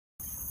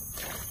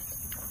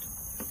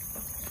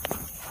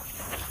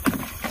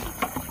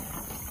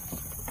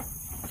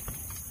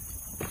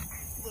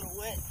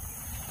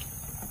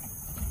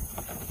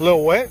A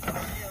little wet? Yeah,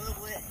 a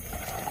little wet.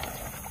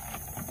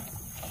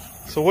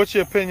 So what's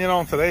your opinion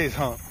on today's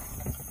hunt?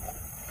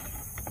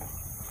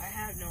 I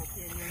have no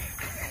opinion.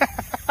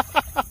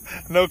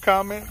 No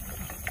comment?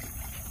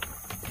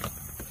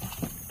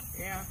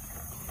 Yeah.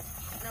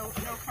 No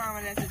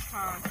comment at this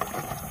time.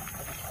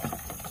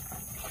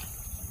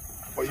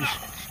 Well, you're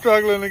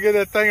struggling to get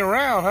that thing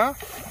around, huh?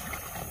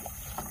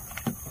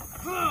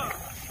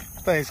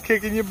 Thing's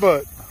kicking your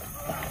butt.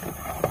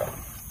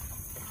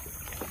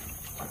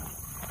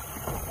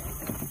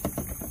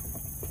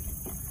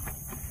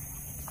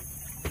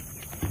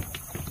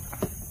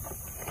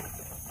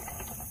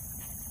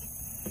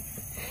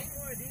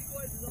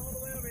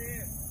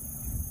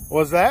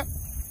 What's that?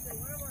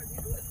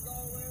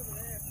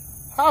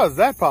 How is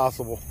that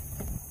possible?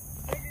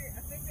 I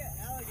think that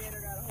alligator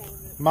got a hold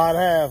of it. Might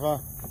have, huh?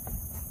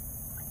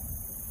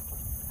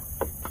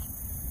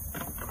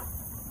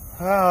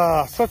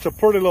 Ah, such a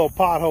pretty little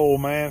pothole,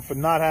 man, for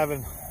not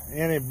having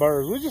any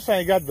birds. We just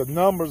ain't got the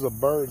numbers of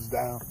birds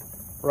down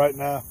right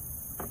now.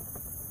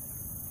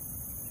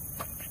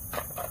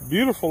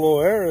 Beautiful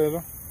little area,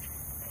 though.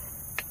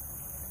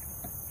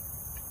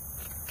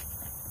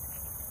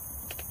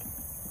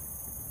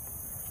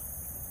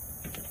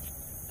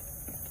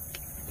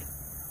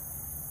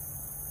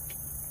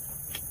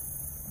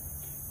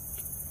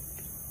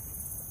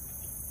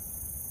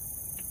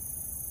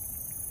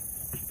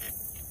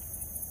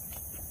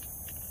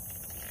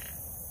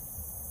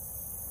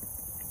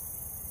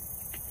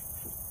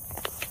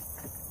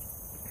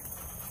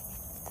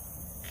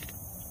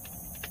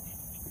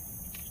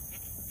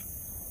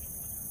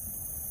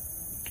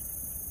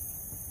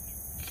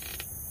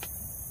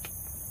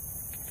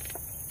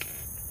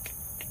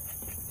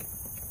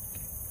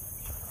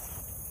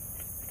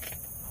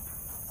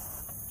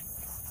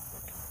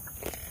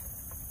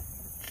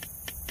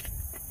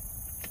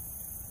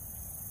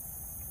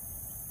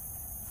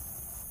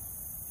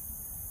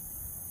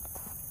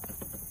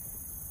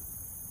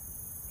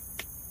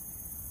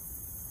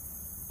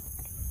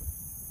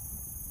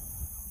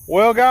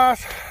 Well,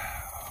 guys,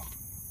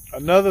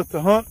 another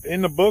hunt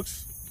in the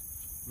books.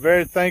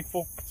 Very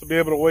thankful to be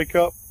able to wake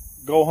up,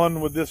 go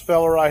hunting with this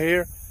fella right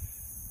here.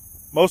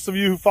 Most of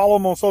you who follow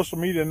him on social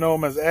media know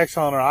him as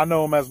X-Hunter. I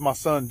know him as my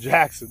son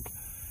Jackson,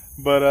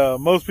 but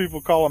most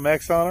people call him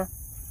X-Hunter.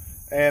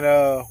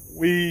 And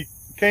we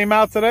came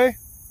out today,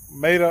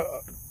 made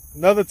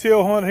another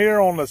teal hunt here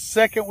on the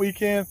second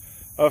weekend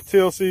of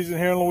teal season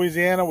here in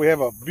Louisiana. We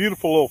have a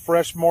beautiful little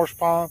fresh marsh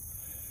pond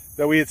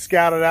that we had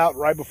scouted out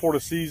right before the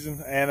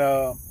season, and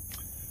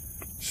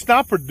it's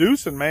not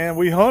producing, man.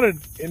 We hunted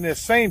in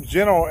this same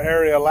general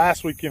area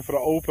last weekend for the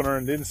opener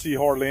and didn't see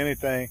hardly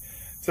anything.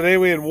 Today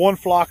we had one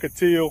flock of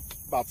teal,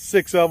 about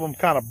 6 of them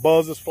kind of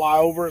buzz us, fly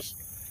over us,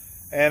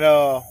 and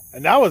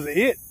that was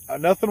it.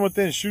 Nothing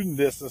within shooting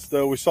distance,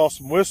 though. We saw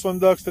some whistling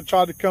ducks that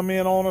tried to come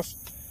in on us,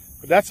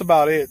 but that's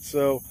about it.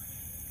 So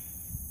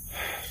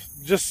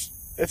just,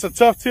 it's a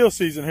tough teal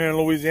season here in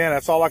Louisiana.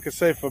 That's all I can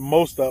say for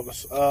most of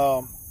us.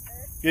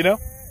 You know,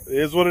 it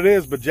is what it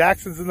is. But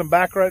Jackson's in the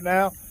back right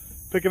now,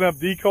 picking up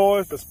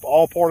decoys. That's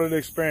all part of the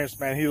experience,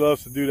 man. He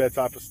loves to do that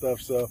type of stuff.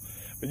 So,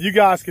 but you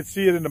guys can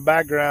see it in the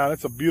background.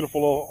 It's a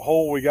beautiful little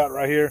hole we got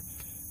right here.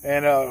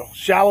 And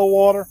shallow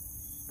water.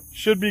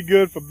 Should be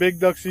good for big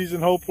duck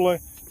season, hopefully.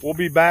 We'll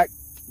be back.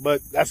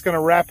 But that's going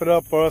to wrap it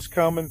up for us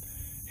coming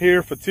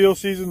here for teal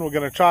season. We're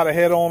going to try to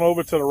head on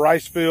over to the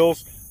rice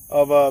fields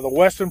of the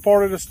western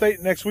part of the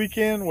state next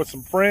weekend with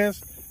some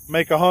friends.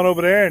 Make a hunt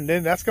over there, and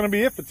then that's going to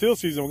be it for teal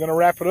season. We're going to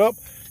wrap it up,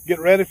 get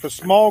ready for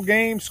small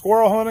game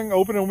squirrel hunting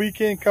opening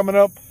weekend coming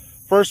up,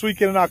 first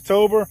weekend in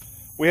October.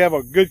 We have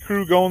a good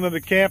crew going to the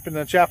camp in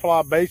the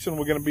Chapala Basin.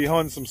 We're going to be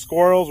hunting some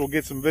squirrels. We'll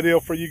get some video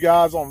for you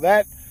guys on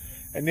that,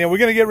 and then we're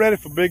going to get ready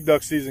for big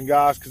duck season,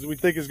 guys, because we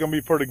think it's going to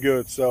be pretty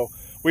good. So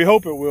we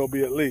hope it will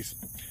be, at least.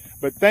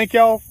 But thank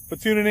y'all for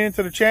tuning in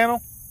to the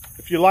channel.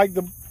 If you like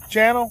the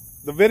channel,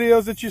 the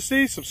videos that you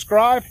see,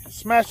 subscribe,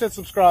 smash that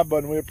subscribe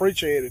button. We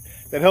appreciate it.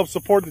 That helps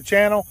support the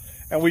channel,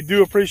 and we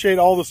do appreciate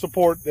all the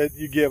support that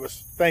you give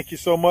us. Thank you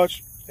so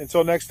much.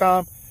 Until next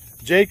time,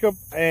 Jacob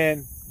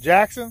and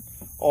Jackson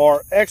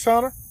are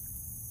X-Hunter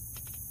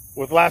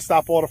with Last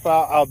Stop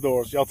Waterfowl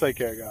Outdoors. Y'all take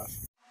care, guys.